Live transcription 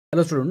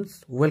Hello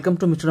students, welcome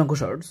to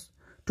mronkoshorts.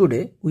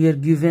 Today we are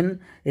given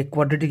a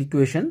quadratic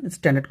equation,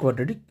 standard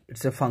quadratic.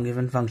 It's a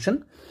given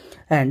function,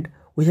 and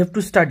we have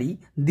to study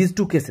these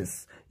two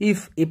cases.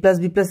 If a plus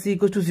b plus c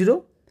equals to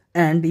 0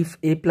 and if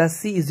a plus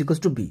c is equals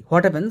to b,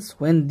 what happens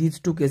when these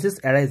two cases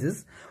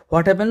arises?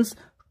 What happens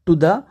to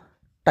the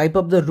type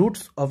of the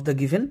roots of the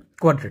given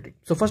quadratic?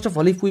 So first of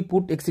all, if we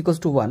put x equals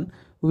to 1,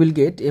 we will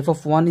get f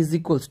of 1 is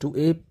equals to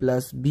a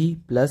plus b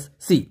plus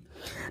c.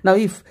 Now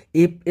if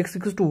x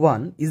equals to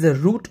 1 is a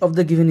root of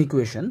the given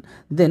equation,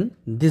 then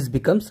this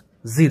becomes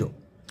 0.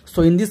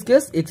 So in this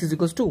case, x is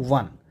equals to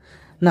 1.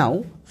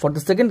 Now for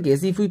the second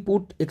case, if we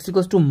put x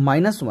equals to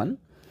minus 1,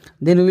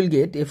 then we will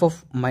get f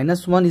of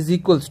minus 1 is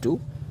equals to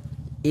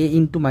a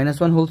into minus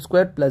 1 whole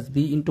square plus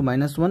b into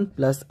minus 1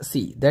 plus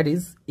c, that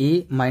is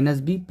a minus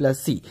b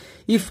plus c.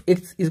 If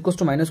x is equals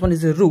to minus 1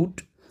 is a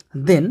root,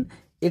 then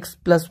x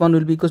plus 1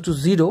 will be equals to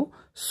 0,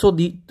 so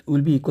the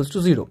will be equals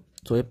to 0.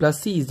 So a plus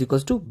c is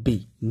equals to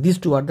b. These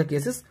two are the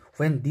cases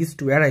when these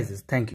two arises. Thank you.